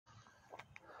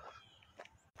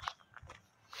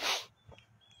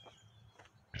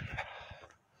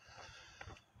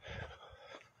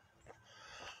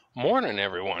Morning,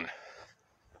 everyone.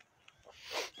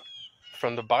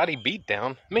 From the Body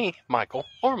Beatdown, me, Michael,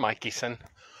 or Mikeyson,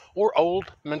 or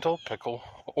Old Mental Pickle,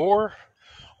 or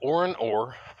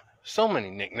so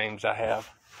many nicknames I have.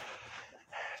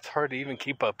 It's hard to even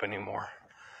keep up anymore.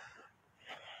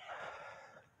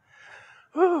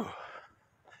 Whew.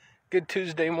 Good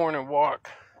Tuesday morning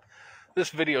walk. This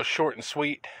video's short and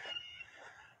sweet.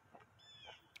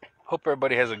 Hope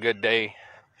everybody has a good day.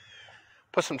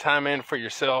 Put some time in for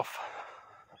yourself.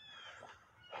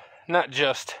 Not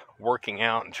just working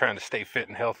out and trying to stay fit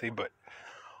and healthy, but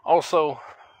also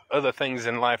other things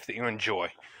in life that you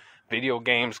enjoy. Video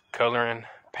games, coloring,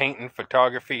 painting,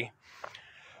 photography,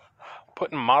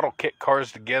 putting model kit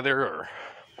cars together, or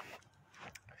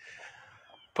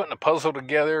putting a puzzle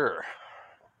together, or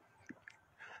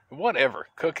whatever.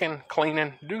 Cooking,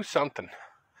 cleaning, do something.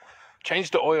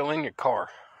 Change the oil in your car.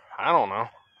 I don't know.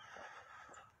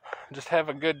 Just have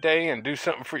a good day and do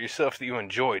something for yourself that you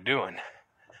enjoy doing.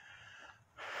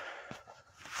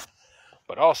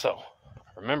 But also,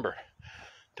 remember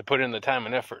to put in the time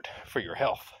and effort for your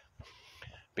health.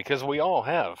 Because we all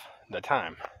have the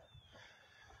time.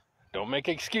 Don't make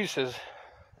excuses.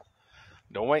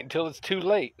 Don't wait until it's too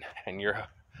late and you're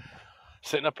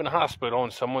sitting up in a hospital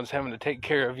and someone's having to take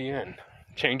care of you and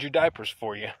change your diapers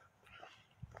for you.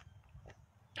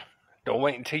 Don't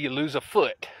wait until you lose a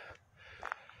foot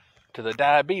to the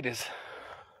diabetes.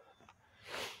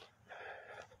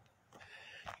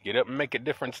 Get up and make a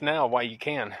difference now while you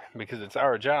can, because it's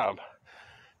our job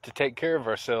to take care of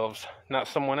ourselves, not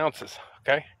someone else's,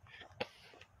 okay?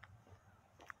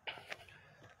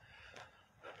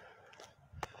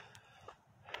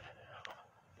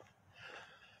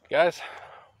 Guys,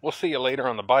 we'll see you later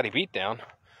on the Body Beatdown.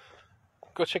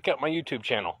 Go check out my YouTube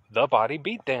channel, The Body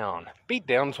Beatdown.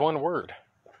 Beatdown's one word.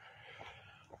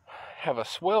 Have a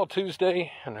swell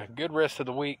Tuesday and a good rest of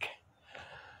the week.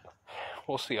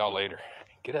 We'll see y'all later.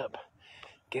 Get up,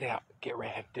 get out, get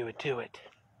ready, do it to it.